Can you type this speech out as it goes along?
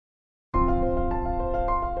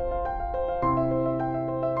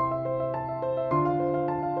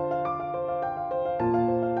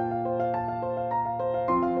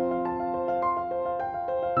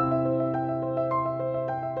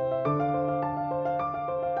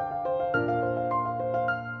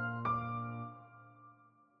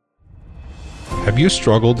Have you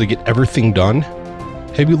struggled to get everything done?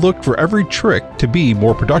 Have you looked for every trick to be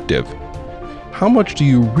more productive? How much do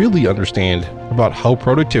you really understand about how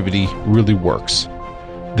productivity really works?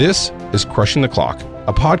 This is Crushing the Clock,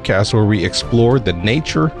 a podcast where we explore the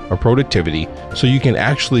nature of productivity so you can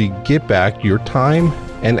actually get back your time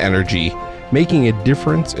and energy, making a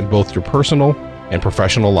difference in both your personal and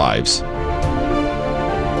professional lives.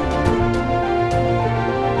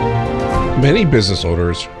 Many business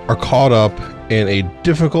owners are caught up in a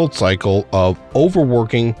difficult cycle of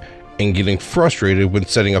overworking and getting frustrated when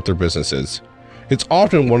setting up their businesses. It's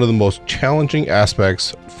often one of the most challenging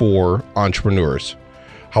aspects for entrepreneurs.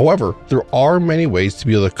 However, there are many ways to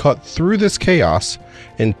be able to cut through this chaos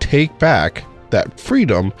and take back that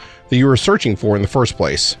freedom that you were searching for in the first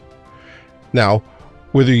place. Now,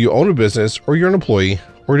 whether you own a business or you're an employee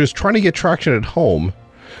or just trying to get traction at home,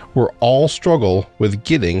 we all struggle with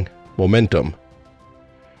getting momentum.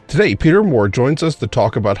 Today, Peter Moore joins us to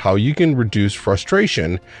talk about how you can reduce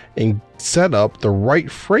frustration and set up the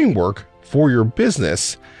right framework for your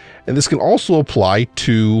business. And this can also apply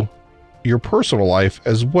to your personal life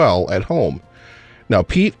as well at home. Now,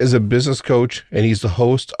 Pete is a business coach and he's the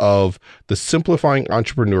host of the Simplifying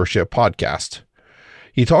Entrepreneurship podcast.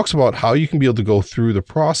 He talks about how you can be able to go through the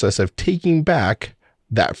process of taking back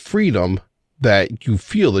that freedom that you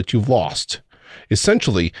feel that you've lost.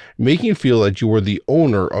 Essentially, making you feel that you are the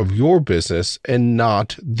owner of your business and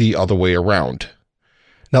not the other way around.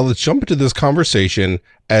 Now let's jump into this conversation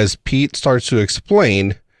as Pete starts to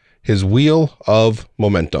explain his wheel of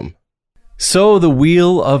momentum. So the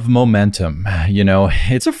wheel of momentum,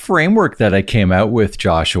 it's a framework that I came out with,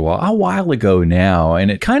 Joshua, a while ago now, and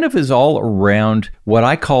it kind of is all around what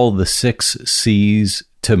I call the 6 C's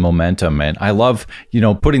to momentum. And I love,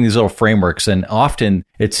 putting these little frameworks, and often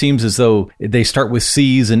it seems as though they start with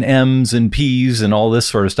C's and M's and P's and all this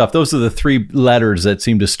sort of stuff. Those are the 3 letters that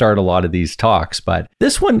seem to start a lot of these talks. But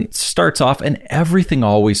this one starts off, and everything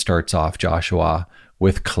always starts off, Joshua,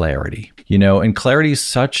 with clarity. And clarity is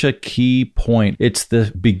such a key point. It's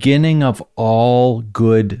the beginning of all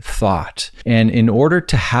good thought. And in order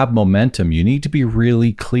to have momentum, you need to be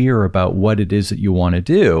really clear about what it is that you want to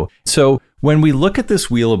do. So when we look at this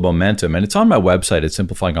wheel of momentum, and it's on my website at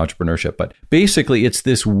Simplifying Entrepreneurship, but basically it's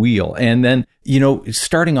this wheel. And then,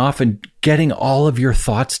 starting off and getting all of your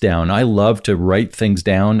thoughts down. I love to write things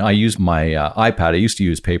down. I use my iPad. I used to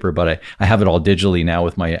use paper, but I have it all digitally now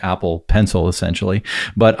with my Apple Pencil, essentially.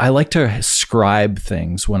 But I like to scribe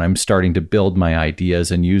things when I'm starting to build my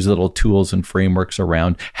ideas and use little tools and frameworks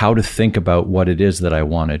around how to think about what it is that I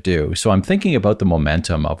want to do. So I'm thinking about the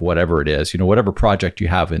momentum of whatever it is, whatever project you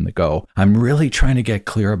have in the go. I'm really trying to get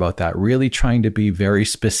clear about that, really trying to be very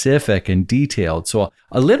specific and detailed. So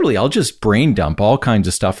I'll just brain dump all kinds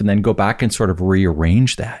of stuff and then go back and sort of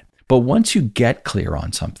rearrange that. But once you get clear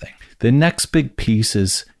on something, the next big piece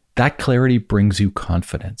is that clarity brings you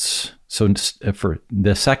confidence. So for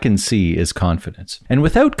the second C is confidence. And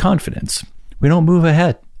without confidence, we don't move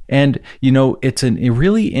ahead. And, it's a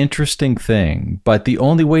really interesting thing, but the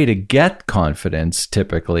only way to get confidence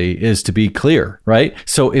typically is to be clear, right?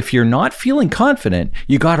 So if you're not feeling confident,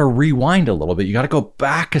 you got to rewind a little bit. You got to go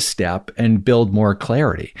back a step and build more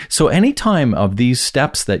clarity. So anytime of these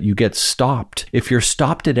steps that you get stopped, if you're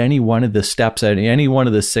stopped at any one of the steps, at any one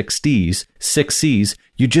of the 6 C's,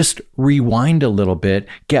 you just rewind a little bit,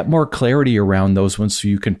 get more clarity around those ones so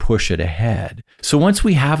you can push it ahead. So once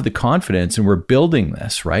we have the confidence and we're building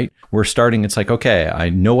this, right? It's like, okay, I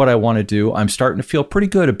know what I want to do. I'm starting to feel pretty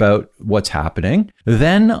good about what's happening.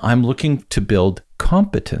 Then I'm looking to build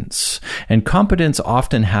competence. And competence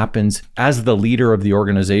often happens as the leader of the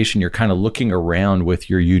organization. You're kind of looking around with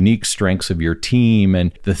your unique strengths of your team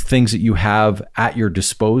and the things that you have at your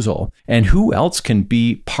disposal. And who else can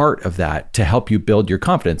be part of that to help you build your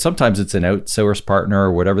confidence? Sometimes it's an outsource partner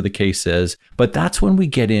or whatever the case is, but that's when we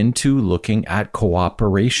get into looking at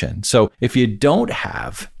cooperation. So if you don't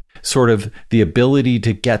have sort of the ability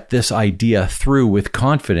to get this idea through with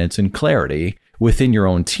confidence and clarity within your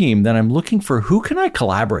own team, then I'm looking for who can I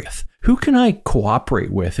collaborate with? Who can I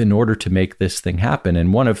cooperate with in order to make this thing happen?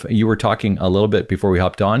 And you were talking a little bit before we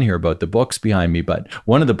hopped on here about the books behind me, but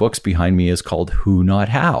one of the books behind me is called Who Not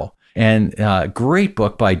How. And a great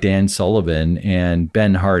book by Dan Sullivan and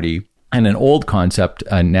Ben Hardy. And an old concept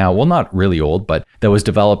now, well, not really old, but that was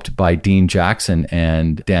developed by Dean Jackson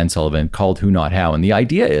and Dan Sullivan called Who Not How. And the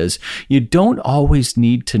idea is you don't always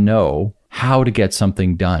need to know how to get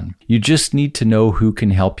something done. You just need to know who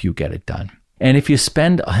can help you get it done. And if you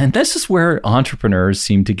spend, and this is where entrepreneurs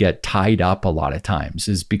seem to get tied up a lot of times,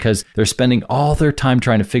 is because they're spending all their time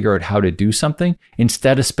trying to figure out how to do something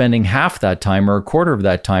instead of spending half that time or a quarter of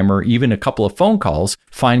that time or even a couple of phone calls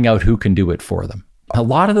finding out who can do it for them. A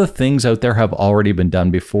lot of the things out there have already been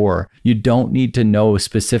done before. You don't need to know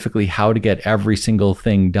specifically how to get every single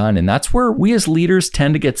thing done. And that's where we as leaders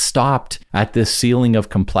tend to get stopped at this ceiling of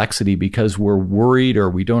complexity because we're worried or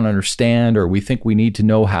we don't understand or we think we need to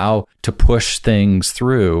know how to push things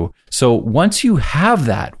through. So once you have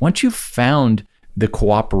that, once you've found the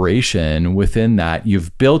cooperation within that,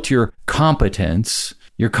 you've built your competence,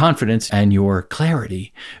 your confidence, and your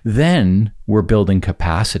clarity, then we're building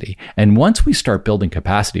capacity. And once we start building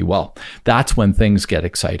capacity, well, that's when things get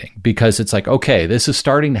exciting because it's like, okay, this is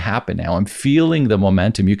starting to happen now. I'm feeling the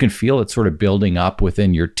momentum. You can feel it sort of building up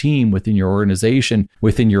within your team, within your organization,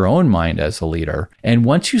 within your own mind as a leader. And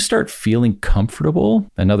once you start feeling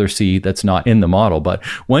comfortable, another C that's not in the model, but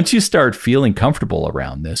once you start feeling comfortable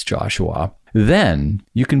around this, Joshua, then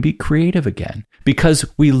you can be creative again because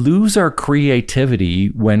we lose our creativity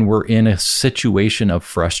when we're in a situation of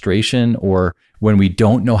frustration or when we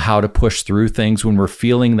don't know how to push through things, when we're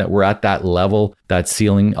feeling that we're at that level, that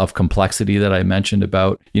ceiling of complexity that I mentioned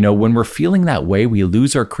about. When we're feeling that way, we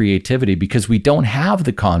lose our creativity because we don't have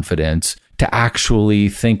the confidence to actually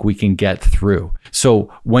think we can get through.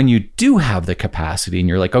 So when you do have the capacity and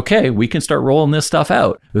you're like, okay, we can start rolling this stuff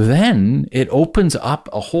out, then it opens up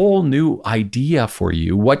a whole new idea for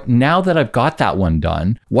you. Now that I've got that one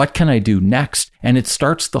done, what can I do next? And it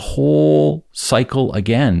starts the whole cycle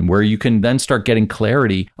again, where you can then start getting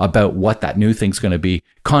clarity about what that new thing's going to be.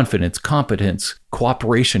 Confidence, competence,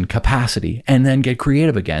 cooperation, capacity, and then get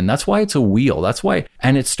creative again. That's why it's a wheel. That's why,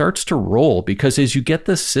 and it starts to roll because as you get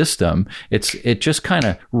this system, it just kind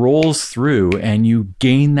of rolls through and you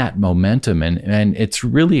gain that momentum. And it's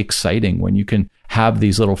really exciting when you can have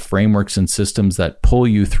these little frameworks and systems that pull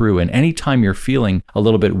you through. And anytime you're feeling a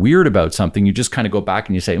little bit weird about something, you just kind of go back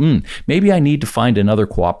and you say, maybe I need to find another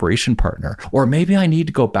cooperation partner, or maybe I need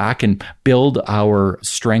to go back and build our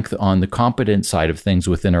strength on the competent side of things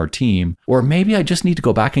within our team, or maybe I just need to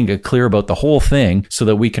go back and get clear about the whole thing so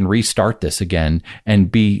that we can restart this again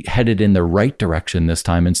and be headed in the right direction this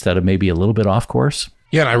time instead of maybe a little bit off course.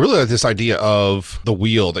 Yeah, and I really like this idea of the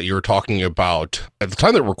wheel that you were talking about. At the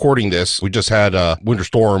time that we're recording this, we just had a winter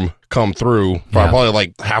storm come through probably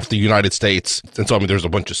like half the United States. And so, there's a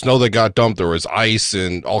bunch of snow that got dumped. There was ice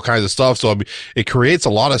and all kinds of stuff. So, it creates a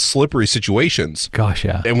lot of slippery situations. Gosh,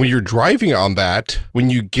 yeah. And when you're driving on that, when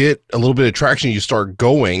you get a little bit of traction, you start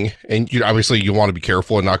going. And obviously, you want to be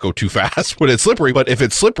careful and not go too fast when it's slippery. But if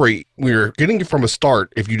it's slippery, when you're getting it from a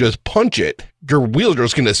start, if you just punch it, your wheels are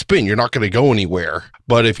just going to spin. You're not going to go anywhere.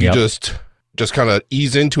 But if you just kind of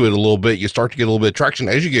ease into it a little bit, you start to get a little bit of traction.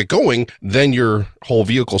 As you get going, then your whole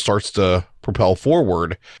vehicle starts to propel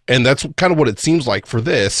forward. And that's kind of what it seems like for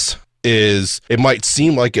this. Is it might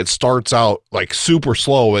seem like it starts out like super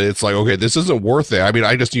slow and it's like, okay, this isn't worth it.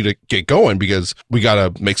 I just need to get going because we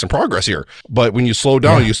got to make some progress here. But when you slow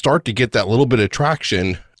down, you start to get that little bit of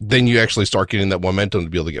traction, then you actually start getting that momentum to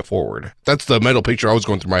be able to get forward. That's the mental picture I was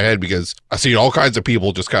going through my head because I see all kinds of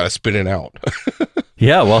people just kind of spinning out.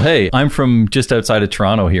 Yeah, well, hey, I'm from just outside of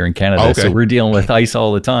Toronto here in Canada, so we're dealing with ice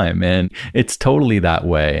all the time, and it's totally that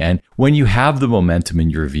way. And when you have the momentum in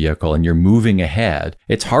your vehicle and you're moving ahead,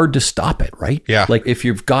 it's hard to stop it, right? Yeah. Like if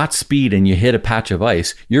you've got speed and you hit a patch of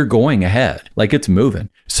ice, you're going ahead, like it's moving.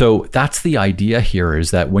 So that's the idea here, is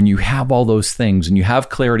that when you have all those things and you have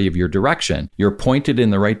clarity of your direction, you're pointed in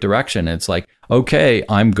the right direction. It's like, okay,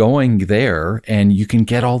 I'm going there, and you can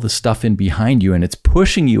get all the stuff in behind you, and it's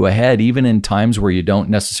pushing you ahead even in times where you don't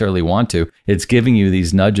necessarily want to. It's giving you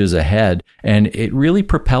these nudges ahead, and it really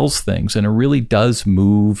propels things, and it really does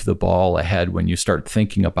move the ball ahead when you start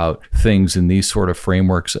thinking about things in these sort of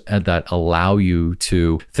frameworks that allow you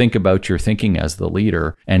to think about your thinking as the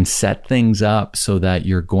leader and set things up so that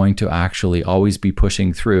you're going to actually always be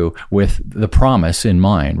pushing through with the promise in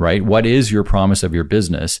mind, right? What is your promise of your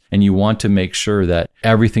business? And you want to make sure that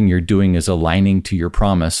everything you're doing is aligning to your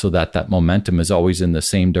promise so that that momentum is always in the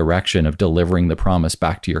same direction of delivering the promise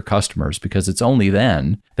back to your customers, because it's only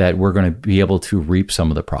then that we're going to be able to reap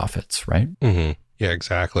some of the profits, right? Mm-hmm. Yeah,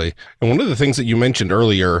 exactly. And one of the things that you mentioned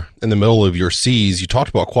earlier in the middle of your C's, you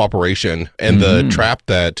talked about cooperation and the trap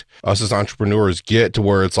that us as entrepreneurs get to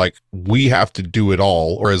where it's like, we have to do it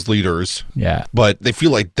all, or as leaders. Yeah. But they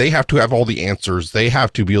feel like they have to have all the answers. They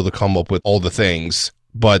have to be able to come up with all the things.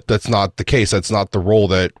 But that's not the case. That's not the role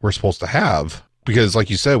that we're supposed to have. Because like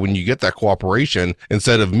you said, when you get that cooperation,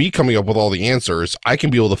 instead of me coming up with all the answers, I can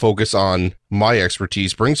be able to focus on my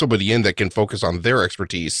expertise, bring somebody in that can focus on their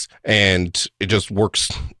expertise, and it just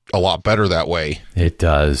works a lot better that way. It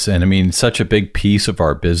does. And I mean, such a big piece of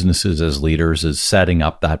our businesses as leaders is setting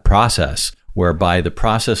up that process, whereby the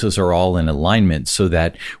processes are all in alignment so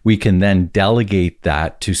that we can then delegate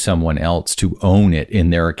that to someone else to own it in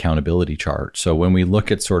their accountability chart. So when we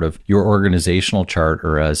look at sort of your organizational chart,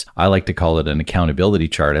 or as I like to call it, an accountability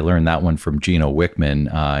chart, I learned that one from Gino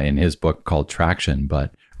Wickman in his book called Traction,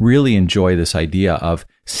 but really enjoy this idea of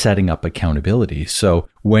setting up accountability. So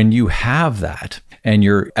when you have that and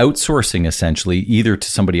you're outsourcing essentially either to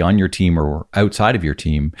somebody on your team or outside of your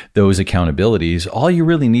team, those accountabilities, all you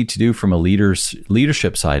really need to do from a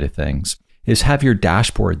leadership side of things is have your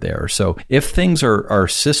dashboard there. So if things are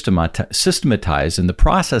systematized and the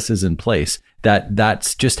process is in place,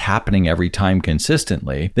 that's just happening every time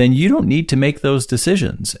consistently, then you don't need to make those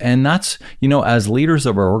decisions. And that's, as leaders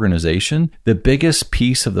of our organization, the biggest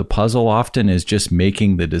piece of the puzzle often is just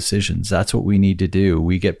making the decisions. That's what we need to do.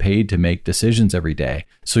 We get paid to make decisions every day.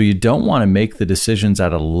 So you don't want to make the decisions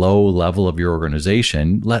at a low level of your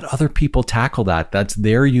organization. Let other people tackle that. That's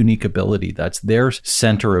their unique ability. That's their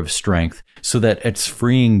center of strength, so that it's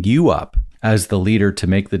freeing you up as the leader to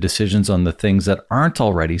make the decisions on the things that aren't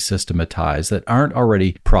already systematized, that aren't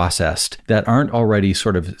already processed, that aren't already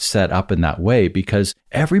sort of set up in that way, because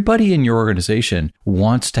everybody in your organization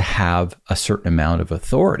wants to have a certain amount of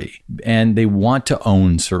authority and they want to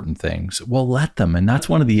own certain things. Well, let them. And that's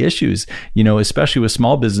one of the issues, especially with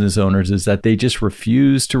small business owners, is that they just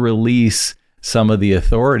refuse to release some of the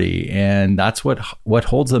authority. And that's what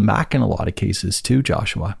holds them back in a lot of cases too,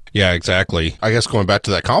 Joshua. Yeah, exactly. I guess going back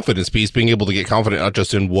to that confidence piece, being able to get confident not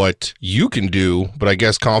just in what you can do, but I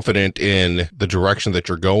guess confident in the direction that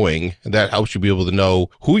you're going. And that helps you be able to know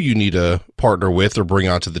who you need to partner with or bring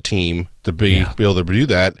onto the team to be able to do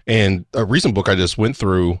that. And a recent book I just went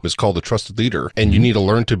through is called The Trusted Leader. And you need to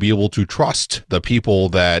learn to be able to trust the people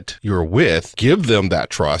that you're with, give them that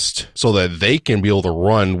trust so that they can be able to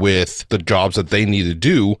run with the jobs that they need to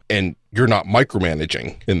do, and you're not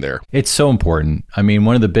micromanaging in there. It's so important. I mean,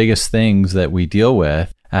 one of the biggest things that we deal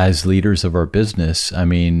with as leaders of our business,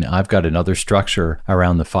 I've got another structure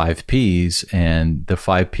around the 5 Ps, and the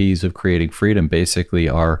 5 Ps of creating freedom basically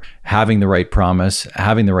are having the right promise,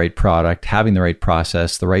 having the right product, having the right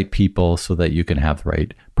process, the right people, so that you can have the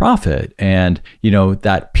right profit. And,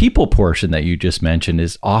 that people portion that you just mentioned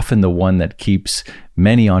is often the one that keeps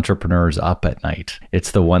many entrepreneurs up at night.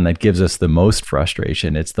 It's the one that gives us the most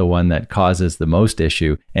frustration. It's the one that causes the most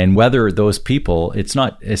issue. And whether those people, it's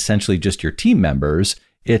not essentially just your team members,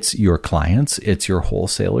 it's your clients, it's your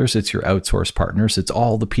wholesalers, it's your outsource partners, it's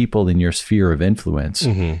all the people in your sphere of influence.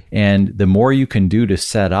 Mm-hmm. And the more you can do to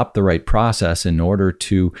set up the right process in order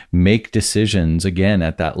to make decisions, again,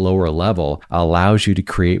 at that lower level, allows you to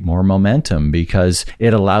create more momentum, because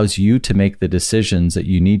it allows you to make the decisions that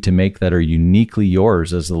you need to make that are uniquely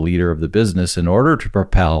yours as the leader of the business in order to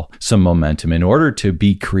propel some momentum, in order to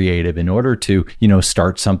be creative, in order to,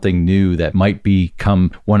 start something new that might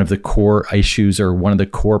become one of the core issues or one of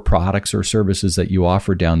the core products or services that you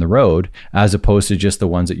offer down the road, as opposed to just the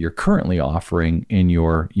ones that you're currently offering in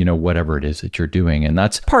your, whatever it is that you're doing. And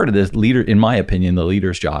that's part of the leader, in my opinion, the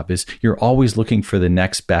leader's job is you're always looking for the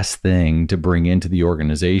next best thing to bring into the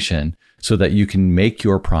organization so that you can make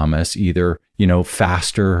your promise either,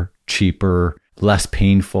 faster, cheaper, less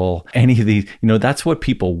painful, any of these, that's what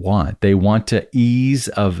people want. They want to ease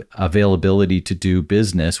of availability to do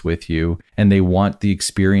business with you, and they want the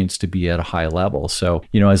experience to be at a high level. So,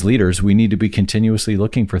 as leaders, we need to be continuously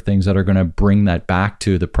looking for things that are going to bring that back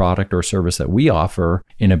to the product or service that we offer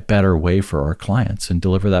in a better way for our clients and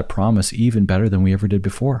deliver that promise even better than we ever did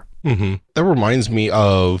before. Mm-hmm. That reminds me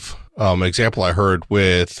of an example I heard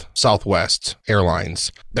with Southwest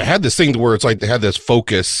Airlines. They had this thing where it's like they had this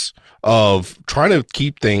focus of trying to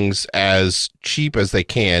keep things as cheap as they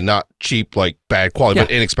can, not cheap like bad quality, but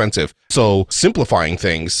inexpensive. So simplifying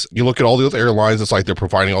things. You look at all the other airlines, it's like they're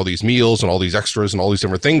providing all these meals and all these extras and all these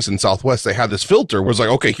different things. In Southwest, they had this filter where it's like,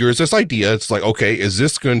 okay, here's this idea. It's like, okay, is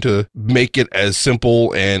this going to make it as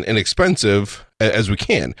simple and inexpensive as we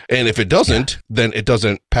can? And if it doesn't, then it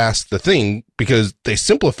doesn't pass the thing, because they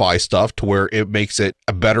simplify stuff to where it makes it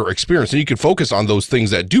a better experience. And you can focus on those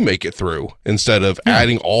things that do make it through instead of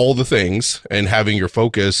adding all the things and having your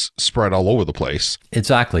focus spread all over the place.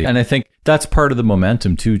 Exactly. And I think that's part of the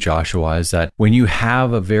momentum too, Joshua, is that when you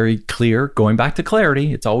have a very clear, going back to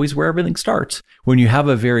clarity, it's always where everything starts. When you have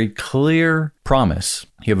a very clear promise,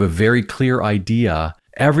 you have a very clear idea,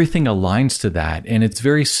 everything aligns to that. And it's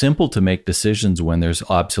very simple to make decisions when there's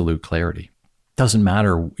absolute clarity. Doesn't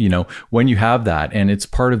matter, when you have that. And it's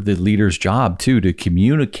part of the leader's job too, to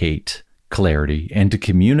communicate clarity and to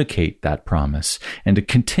communicate that promise and to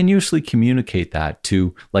continuously communicate that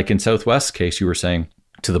to, like in Southwest's case, you were saying,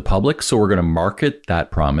 to the public. So we're going to market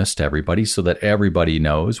that promise to everybody so that everybody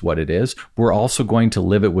knows what it is. We're also going to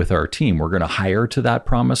live it with our team. We're going to hire to that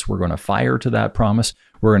promise. We're going to fire to that promise.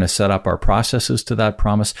 We're going to set up our processes to that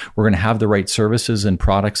promise. We're going to have the right services and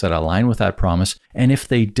products that align with that promise. And if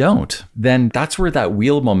they don't, then that's where that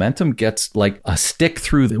wheel of momentum gets like a stick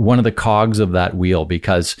through one of the cogs of that wheel,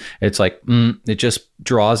 because it's like, it just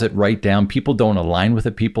draws it right down. People don't align with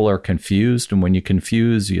it. People are confused. And when you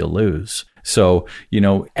confuse, you lose. So,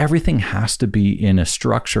 everything has to be in a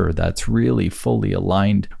structure that's really fully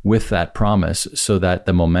aligned with that promise so that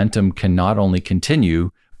the momentum can not only continue,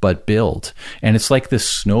 but build. And it's like this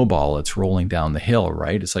snowball, it's rolling down the hill,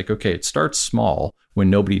 right? It's like, okay, it starts small when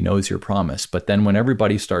nobody knows your promise. But then when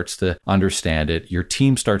everybody starts to understand it, your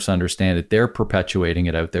team starts to understand it, they're perpetuating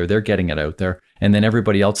it out there, they're getting it out there. And then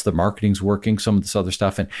everybody else, the marketing's working, some of this other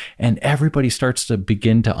stuff, and everybody starts to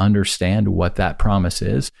begin to understand what that promise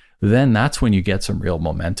is. Then that's when you get some real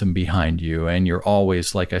momentum behind you. And you're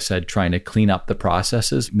always, like I said, trying to clean up the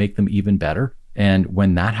processes, make them even better. And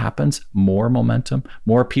when that happens, more momentum,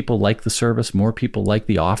 more people like the service, more people like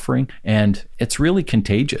the offering, and it's really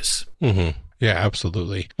contagious. Mm-hmm. Yeah,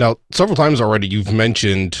 absolutely. Now, several times already, you've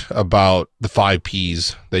mentioned about the 5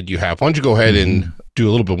 Ps that you have. Why don't you go ahead and do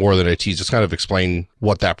a little bit more than a tease, just kind of explain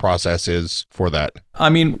what that process is for that. I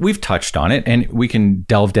mean, we've touched on it and we can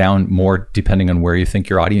delve down more depending on where you think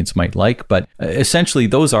your audience might like. But essentially,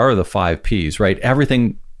 those are the 5 Ps, right?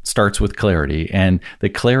 Everything starts with clarity and the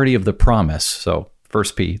clarity of the promise. So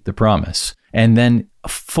first P, the promise, and then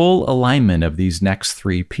full alignment of these next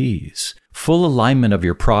 3 Ps. Full alignment of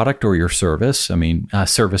your product or your service. I mean,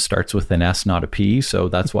 service starts with an S, not a P. So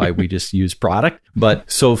that's why we just use product. But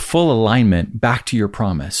so full alignment back to your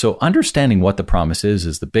promise. So understanding what the promise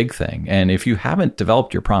is the big thing. And if you haven't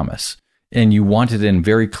developed your promise and you want it in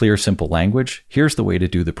very clear, simple language, here's the way to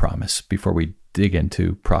do the promise before we dig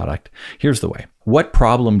into product. Here's the way. What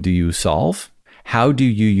problem do you solve? How do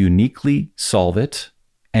you uniquely solve it?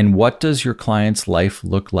 And what does your client's life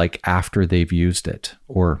look like after they've used it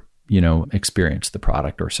or experience the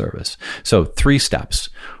product or service? So 3 steps.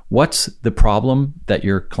 What's the problem that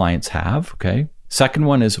your clients have? Okay. Second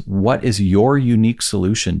one is, what is your unique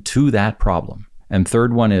solution to that problem? And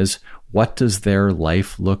third one is, what does their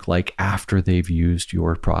life look like after they've used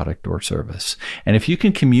your product or service? And if you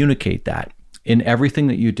can communicate that in everything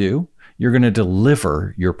that you do, you're going to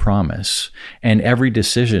deliver your promise, and every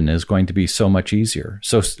decision is going to be so much easier.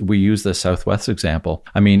 So we use the Southwest example.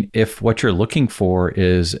 I mean, if what you're looking for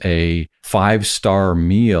is a 5-star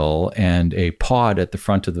meal and a pod at the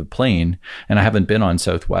front of the plane, and I haven't been on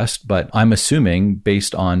Southwest, but I'm assuming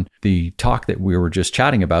based on the talk that we were just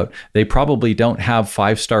chatting about, they probably don't have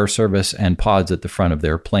 5-star service and pods at the front of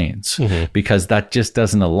their planes because that just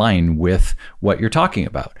doesn't align with what you're talking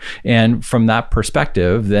about. And from that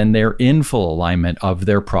perspective, then they're in full alignment of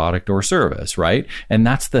their product or service, right? And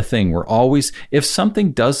that's the thing. We're always, if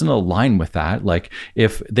something doesn't align with that, like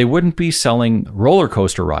if they wouldn't be selling roller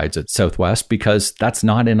coaster rides at Southwest because that's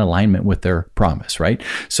not in alignment with their promise, right?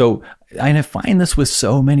 So I find this with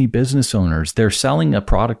so many business owners. They're selling a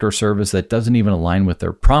product or service that doesn't even align with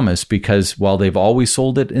their promise because while they've always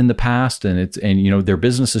sold it in the past and their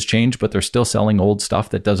business has changed, but they're still selling old stuff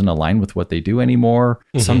that doesn't align with what they do anymore.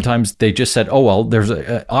 Sometimes they just said, oh, well, there's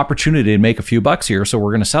an opportunity to make a few bucks here, so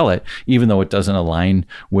we're going to sell it, even though it doesn't align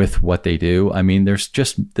with what they do. I mean, there's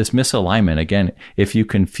just this misalignment. Again, if you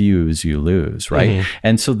confuse, you lose, right?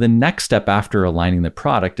 And so the next step after aligning the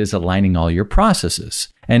product is aligning all your processes.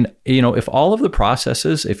 And, if all of the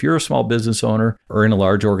processes, if you're a small business owner or in a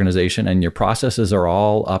large organization and your processes are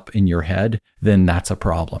all up in your head, then that's a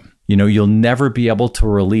problem. You'll never be able to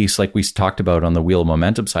release, like we talked about on the wheel of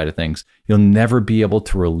momentum side of things, you'll never be able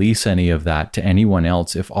to release any of that to anyone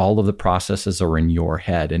else if all of the processes are in your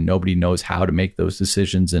head and nobody knows how to make those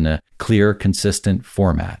decisions in a clear, consistent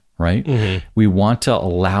format. Right? We want to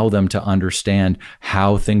allow them to understand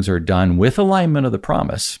how things are done with alignment of the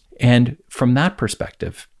promise. And from that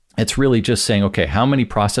perspective, it's really just saying, okay, how many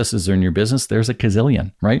processes are in your business? There's a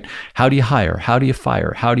gazillion, right? How do you hire? How do you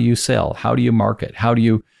fire? How do you sell? How do you market? How do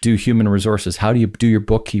you do human resources? How do you do your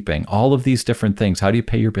bookkeeping? All of these different things. How do you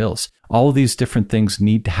pay your bills? All of these different things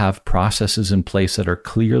need to have processes in place that are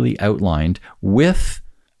clearly outlined with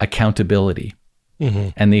accountability.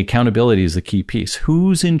 And the accountability is the key piece.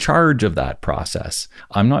 Who's in charge of that process?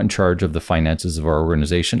 I'm not in charge of the finances of our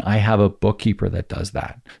organization. I have a bookkeeper that does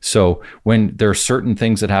that. So when there are certain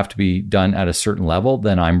things that have to be done at a certain level,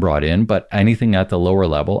 then I'm brought in. But anything at the lower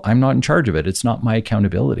level, I'm not in charge of it. It's not my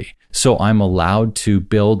accountability. So I'm allowed to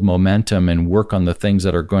build momentum and work on the things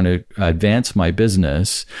that are going to advance my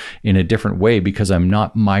business in a different way, because I'm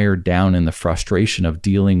not mired down in the frustration of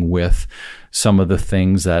dealing with some of the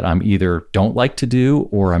things that I'm either don't like to do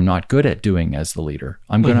or I'm not good at doing as the leader.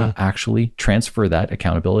 I'm going to actually transfer that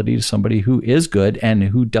accountability to somebody who is good and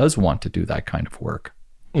who does want to do that kind of work.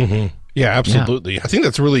 Yeah, absolutely. Yeah. I think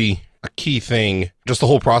that's really a key thing, just the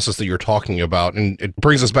whole process that you're talking about. And it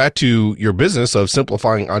brings us back to your business of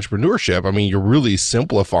simplifying entrepreneurship. I mean, you're really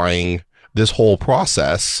simplifying this whole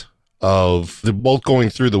process of both going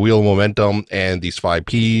through the wheel of momentum and these 5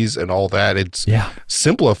 Ps and all that. It's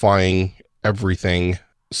simplifying everything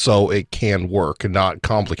so it can work and not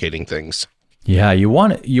complicating things. Yeah, you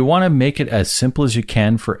want to make it as simple as you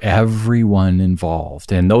can for everyone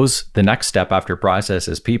involved. And the next step after process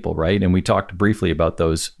is people, right? And we talked briefly about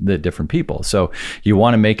the different people. So you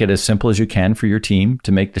want to make it as simple as you can for your team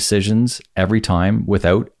to make decisions every time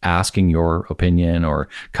without asking your opinion or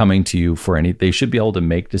coming to you for any. They should be able to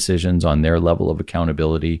make decisions on their level of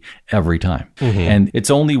accountability every time. And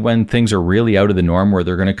it's only when things are really out of the norm where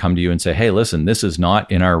they're going to come to you and say, hey, listen, this is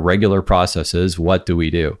not in our regular processes. What do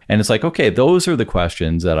we do? And it's like, okay, those are the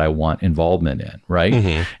questions that I want involvement in, right?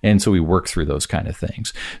 And so we work through those kind of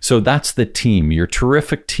things. So that's the team, your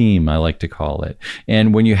terrific team, I like to call it.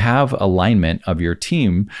 And when you have alignment of your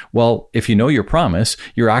team, well, if you know your promise,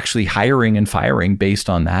 you're actually hiring and firing based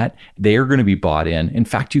on that. They are going to be bought in. In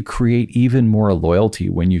fact, you create even more loyalty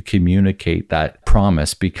when you communicate that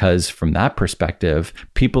promise, because from that perspective,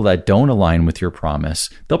 people that don't align with your promise,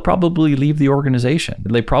 they'll probably leave the organization.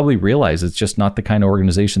 They probably realize it's just not the kind of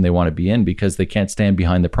organization they want to be in because they can't stand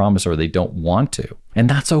behind the promise or they don't want to. And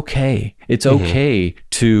that's okay. It's okay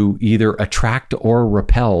to either attract or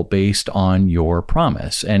repel based on your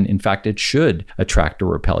promise. And in fact, it should attract or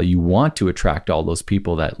repel. You want to attract all those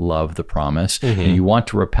people that love the promise, and you want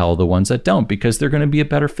to repel the ones that don't, because they're going to be a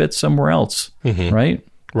better fit somewhere else, right?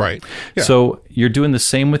 Right. Yeah. So you're doing the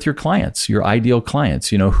same with your clients, your ideal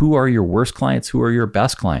clients. You know, who are your worst clients? Who are your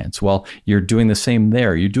best clients? Well, you're doing the same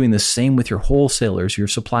there. You're doing the same with your wholesalers, your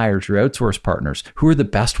suppliers, your outsource partners. Who are the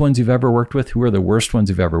best ones you've ever worked with? Who are the worst ones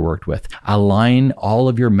you've ever worked with? Align all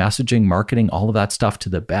of your messaging, marketing, all of that stuff to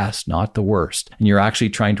the best, not the worst. And you're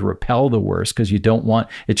actually trying to repel the worst because you don't want,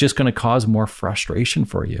 it's just going to cause more frustration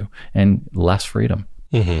for you and less freedom.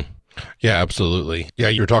 Yeah, absolutely. Yeah,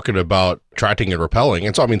 you're talking about attracting and repelling.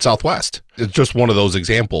 And so, I mean, Southwest, it's just one of those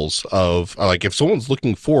examples of like, if someone's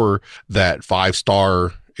looking for that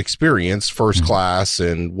 5-star experience, first class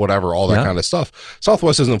and whatever, all that kind of stuff,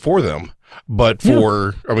 Southwest isn't for them. But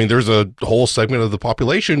for, I mean, there's a whole segment of the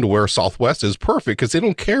population to where Southwest is perfect because they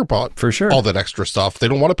don't care about all that extra stuff. They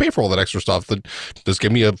don't want to pay for all that extra stuff. Just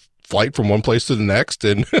give me a flight from one place to the next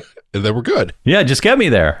and, and then we're good. Yeah, just get me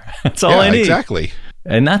there. That's all I need. Exactly.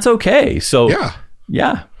 And that's okay. So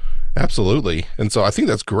yeah, absolutely. And so I think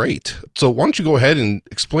that's great. So why don't you go ahead and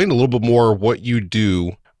explain a little bit more what you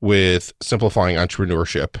do with simplifying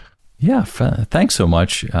entrepreneurship? Yeah, thanks so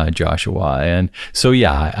much, Joshua. And so,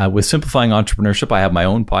 with Simplifying Entrepreneurship, I have my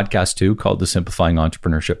own podcast too called the Simplifying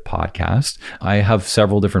Entrepreneurship Podcast. I have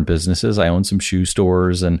several different businesses. I own some shoe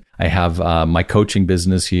stores and I have my coaching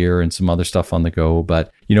business here and some other stuff on the go.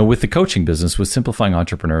 But, you know, with the coaching business, with Simplifying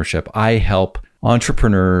Entrepreneurship, I help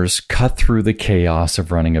entrepreneurs cut through the chaos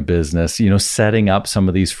of running a business, you know, setting up some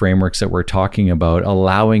of these frameworks that we're talking about,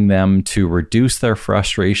 allowing them to reduce their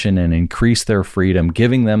frustration and increase their freedom,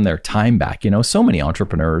 giving them their time back. You know, so many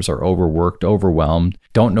entrepreneurs are overworked, overwhelmed,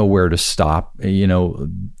 don't know where to stop. You know,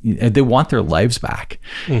 they want their lives back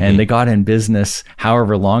and they got in business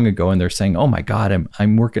however long ago and they're saying, oh my God,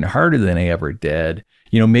 I'm working harder than I ever did.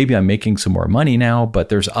 You know, maybe I'm making some more money now, but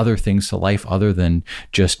there's other things to life other than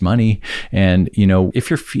just money. And, you know, if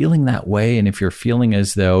you're feeling that way and if you're feeling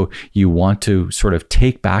as though you want to sort of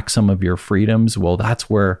take back some of your freedoms, well, that's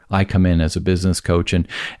where I come in as a business coach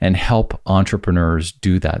and help entrepreneurs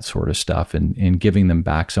do that sort of stuff and giving them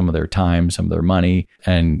back some of their time, some of their money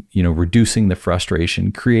and, you know, reducing the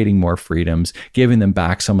frustration, creating more freedoms, giving them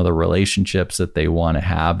back some of the relationships that they want to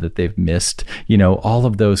have that they've missed, you know, all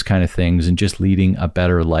of those kind of things and just leading a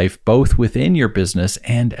better life, both within your business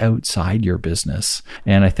and outside your business.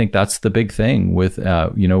 And I think that's the big thing with,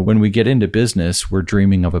 you know, when we get into business, we're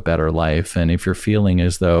dreaming of a better life. And if you're feeling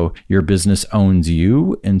as though your business owns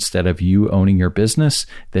you instead of you owning your business,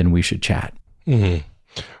 then we should chat.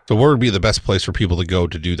 So where would be the best place for people to go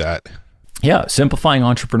to do that? Yeah,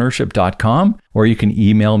 simplifyingentrepreneurship.com, or you can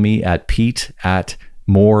email me at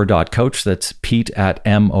pete@mohr.coach. That's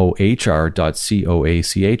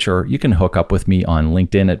pete@mohr.coach, or you can hook up with me on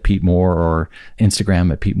LinkedIn at Pete Mohr or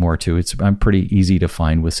Instagram at Pete Mohr too. I'm pretty easy to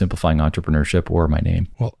find with Simplifying Entrepreneurship or my name.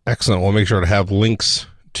 Well, excellent. We'll make sure to have links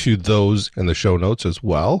to those in the show notes as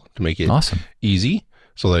well to make it easy,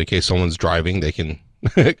 so that in case someone's driving, they can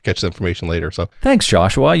catch the information later. So thanks,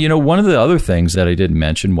 Joshua. One of the other things that I didn't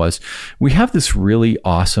mention was we have this really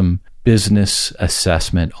awesome business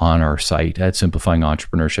assessment on our site at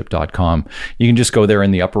simplifyingentrepreneurshiп.com. You can just go there in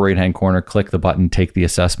the upper right-hand corner, click the button, take the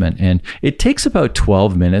assessment, and it takes about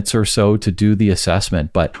 12 minutes or so to do the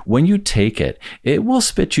assessment. But when you take it, it will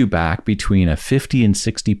spit you back between a 50 and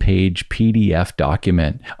 60 page PDF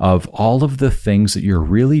document of all of the things that you're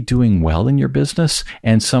really doing well in your business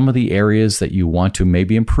and some of the areas that you want to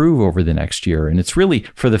maybe improve over the next year. And it's really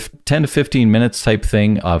for the 10 to 15 minutes type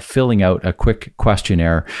thing of filling out a quick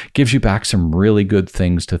questionnaire, gives you back some really good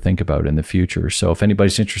things to think about in the future. So if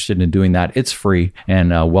anybody's interested in doing that, it's free,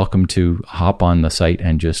 and welcome to hop on the site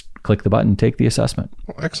and just click the button, take the assessment.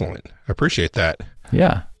 Well, excellent. I appreciate that.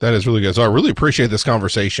 Yeah. That is really good. So I really appreciate this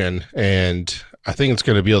conversation, and I think it's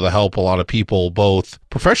going to be able to help a lot of people both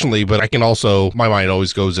professionally, but I can also, my mind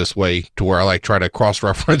always goes this way to where I like try to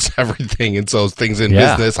cross-reference everything. And so things in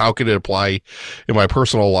business, how can it apply in my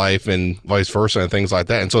personal life and vice versa and things like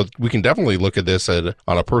that. And so we can definitely look at this on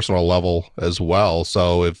a personal level as well.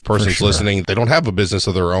 So if a person's listening, they don't have a business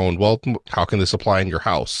of their own, well, how can this apply in your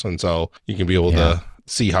house? And so you can be able to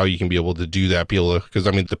see how you can be able to do that, because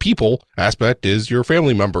the people aspect is your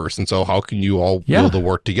family members. And so how can you all be able to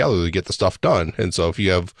work together to get the stuff done? And so if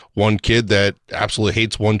you have one kid that absolutely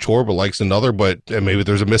hates one chore but likes another, and maybe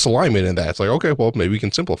there's a misalignment in that, it's like, okay, well, maybe we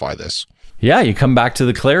can simplify this. Yeah, you come back to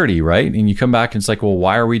the clarity, right? And you come back and it's like, well,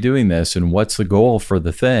 why are we doing this? And what's the goal for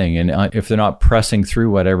the thing? And if they're not pressing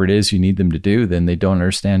through whatever it is you need them to do, then they don't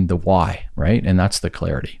understand the why, right? And that's the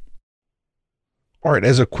clarity. All right,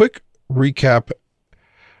 as a quick recap,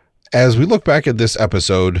 as we look back at this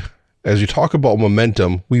episode, as you talk about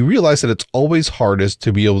momentum, we realize that it's always hardest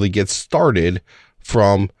to be able to get started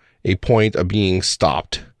from a point of being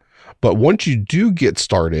stopped. But once you do get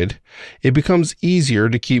started, it becomes easier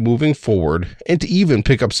to keep moving forward and to even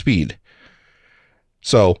pick up speed.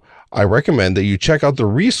 So I recommend that you check out the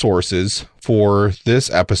resources for this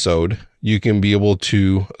episode. You can be able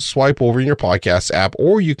to swipe over in your podcast app,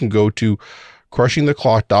 or you can go to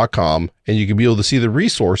crushingtheclock.com, and you can be able to see the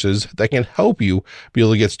resources that can help you be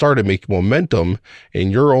able to get started making momentum in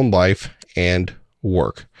your own life and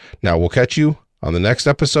work. Now, we'll catch you on the next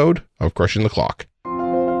episode of Crushing the Clock.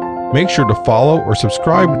 Make sure to follow or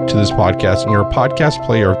subscribe to this podcast in your podcast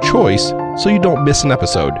player of choice so you don't miss an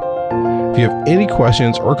episode. If you have any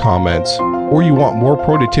questions or comments, or you want more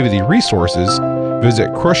productivity resources,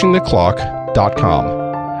 visit crushingtheclock.com.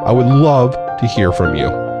 I would love to hear from you.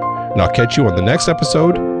 And I'll catch you on the next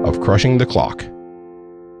episode of Crushing the Clock.